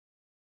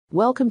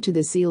Welcome to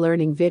this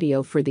e-learning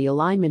video for the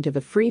alignment of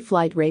a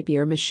free-flight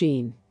rapier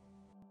machine.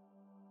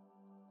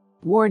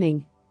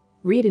 Warning: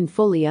 read and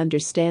fully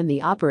understand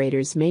the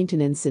operator's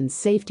maintenance and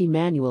safety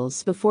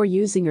manuals before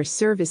using or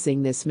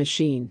servicing this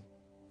machine.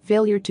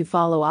 Failure to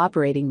follow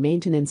operating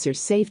maintenance or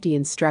safety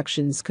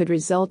instructions could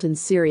result in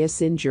serious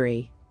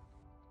injury.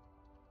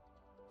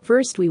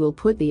 First, we will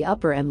put the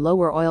upper and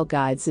lower oil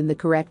guides in the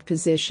correct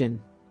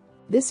position.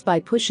 This by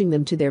pushing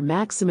them to their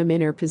maximum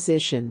inner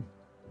position.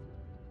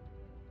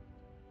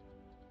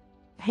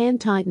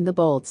 Hand tighten the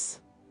bolts.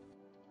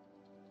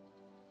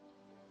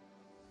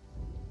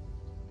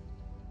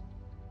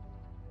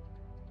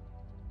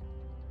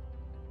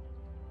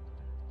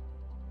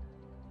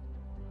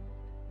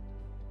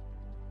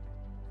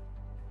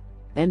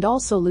 And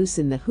also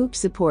loosen the hoop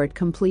support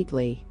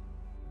completely.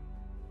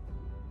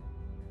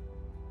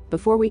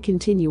 Before we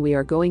continue, we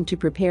are going to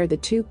prepare the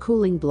two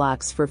cooling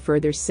blocks for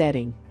further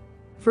setting.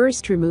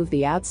 First, remove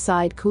the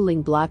outside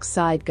cooling block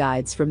side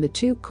guides from the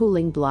two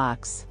cooling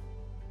blocks.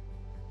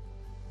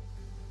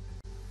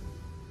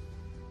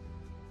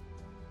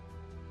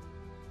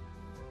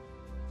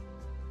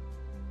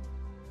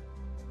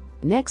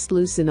 Next,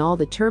 loosen all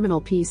the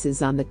terminal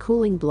pieces on the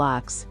cooling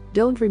blocks,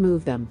 don't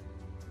remove them.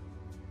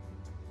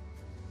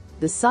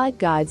 The side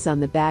guides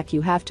on the back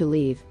you have to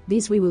leave,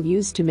 these we will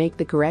use to make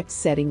the correct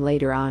setting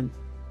later on.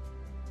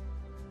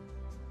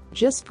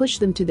 Just push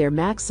them to their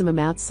maximum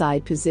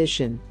outside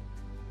position.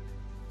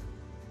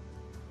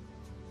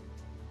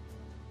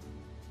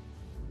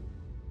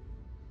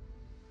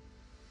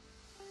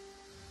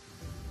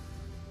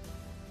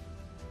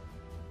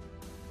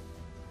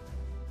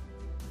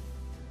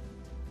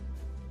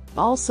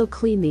 Also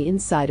clean the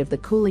inside of the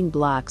cooling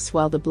blocks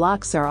while the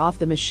blocks are off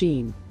the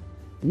machine.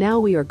 Now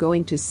we are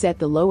going to set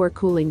the lower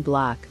cooling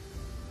block.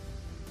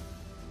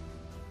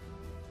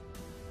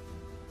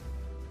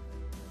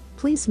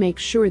 Please make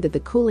sure that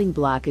the cooling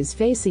block is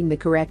facing the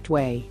correct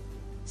way.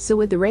 So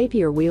with the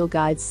rapier wheel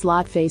guide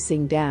slot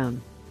facing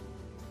down.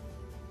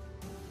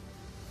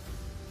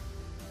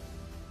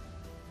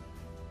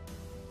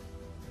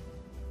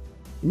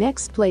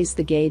 Next, place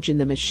the gauge in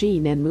the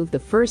machine and move the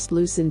first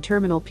loosened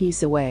terminal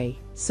piece away,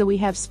 so we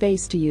have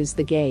space to use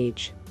the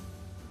gauge.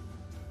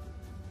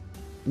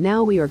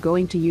 Now we are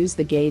going to use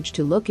the gauge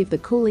to look if the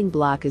cooling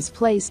block is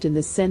placed in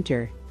the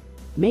center.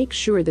 Make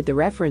sure that the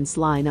reference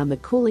line on the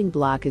cooling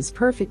block is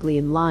perfectly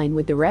in line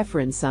with the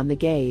reference on the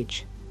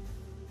gauge.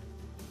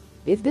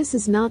 If this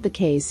is not the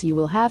case, you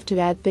will have to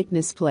add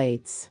thickness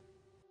plates.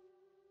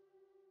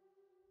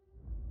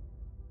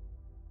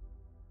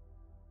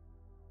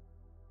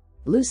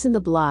 Loosen the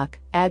block,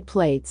 add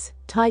plates,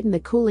 tighten the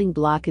cooling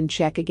block and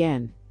check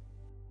again.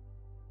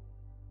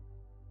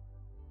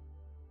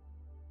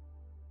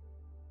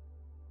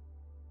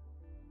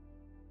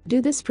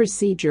 Do this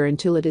procedure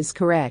until it is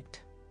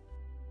correct.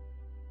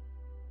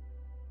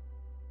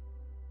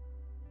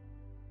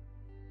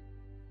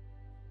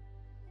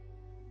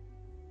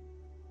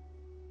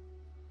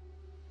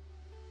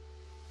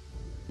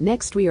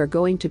 Next, we are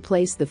going to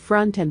place the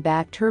front and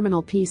back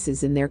terminal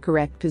pieces in their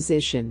correct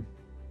position.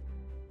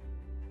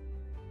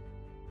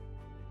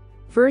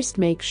 First,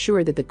 make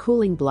sure that the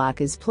cooling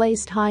block is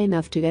placed high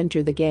enough to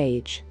enter the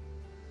gauge.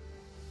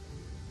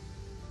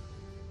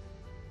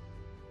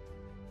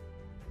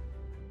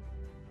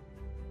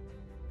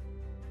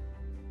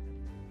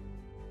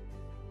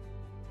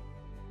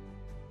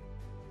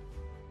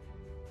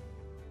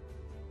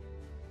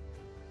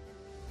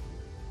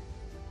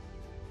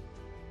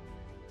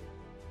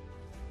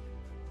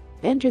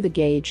 Enter the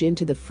gauge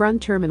into the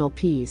front terminal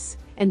piece,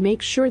 and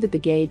make sure that the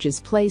gauge is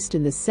placed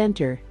in the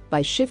center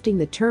by shifting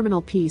the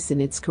terminal piece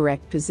in its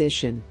correct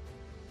position.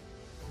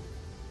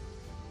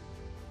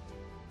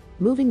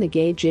 Moving the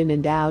gauge in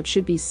and out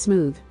should be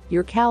smooth,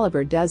 your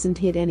caliper doesn't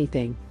hit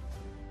anything.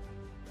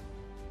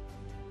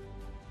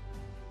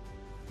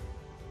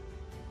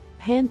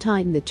 Hand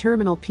tighten the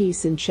terminal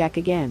piece and check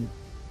again.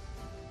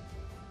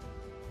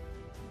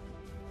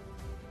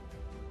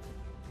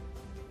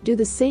 Do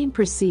the same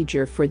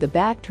procedure for the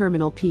back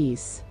terminal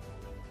piece.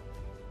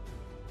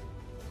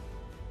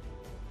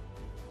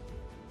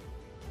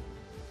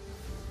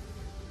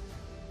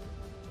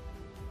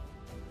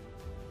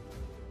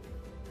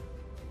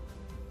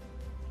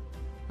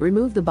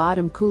 Remove the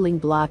bottom cooling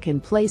block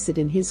and place it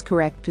in his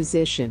correct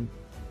position.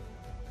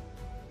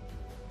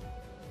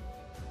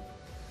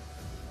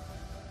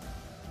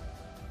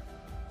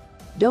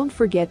 Don't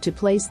forget to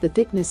place the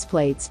thickness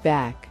plates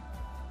back.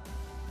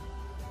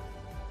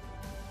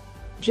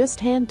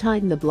 Just hand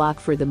tighten the block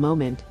for the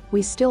moment,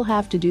 we still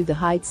have to do the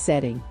height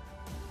setting.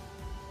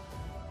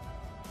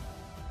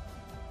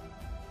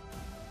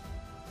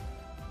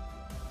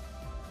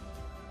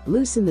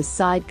 Loosen the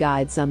side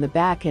guides on the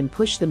back and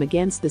push them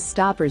against the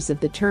stoppers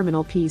of the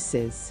terminal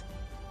pieces.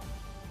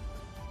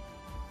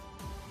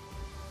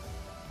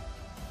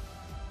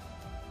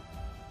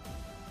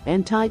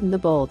 And tighten the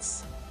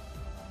bolts.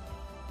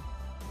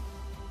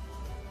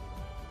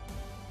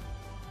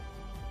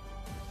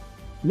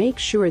 Make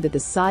sure that the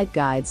side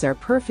guides are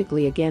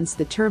perfectly against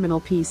the terminal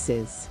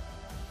pieces.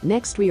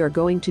 Next we are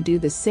going to do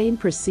the same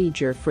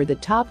procedure for the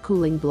top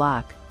cooling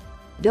block.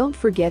 Don't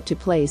forget to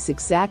place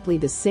exactly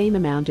the same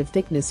amount of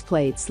thickness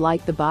plates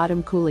like the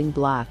bottom cooling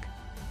block.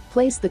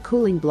 Place the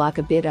cooling block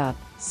a bit up,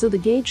 so the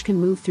gauge can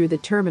move through the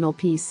terminal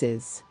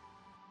pieces.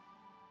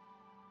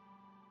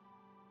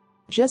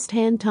 Just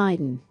hand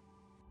tighten.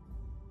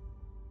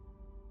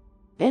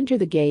 Enter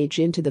the gauge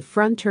into the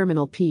front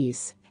terminal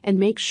piece, and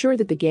make sure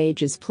that the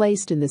gauge is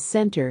placed in the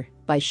center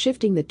by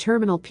shifting the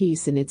terminal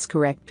piece in its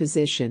correct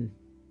position.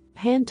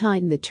 Hand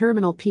tighten the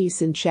terminal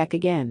piece and check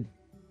again.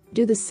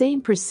 Do the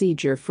same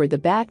procedure for the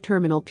back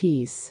terminal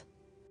piece.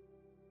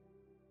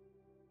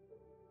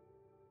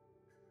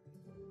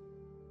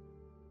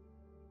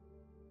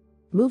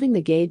 Moving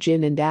the gauge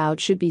in and out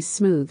should be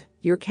smooth,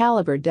 your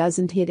caliper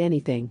doesn't hit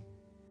anything.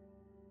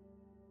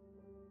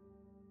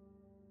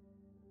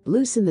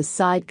 Loosen the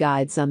side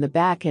guides on the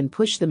back and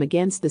push them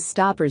against the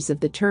stoppers of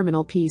the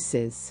terminal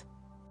pieces.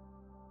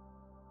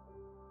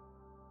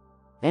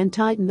 And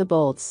tighten the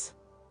bolts.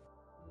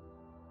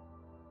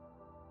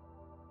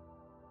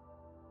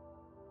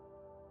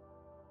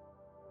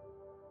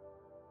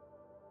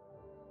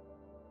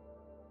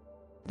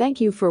 Thank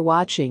you for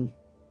watching.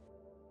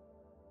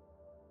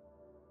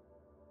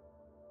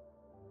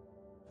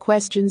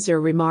 Questions or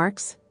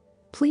remarks?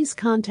 Please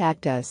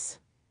contact us.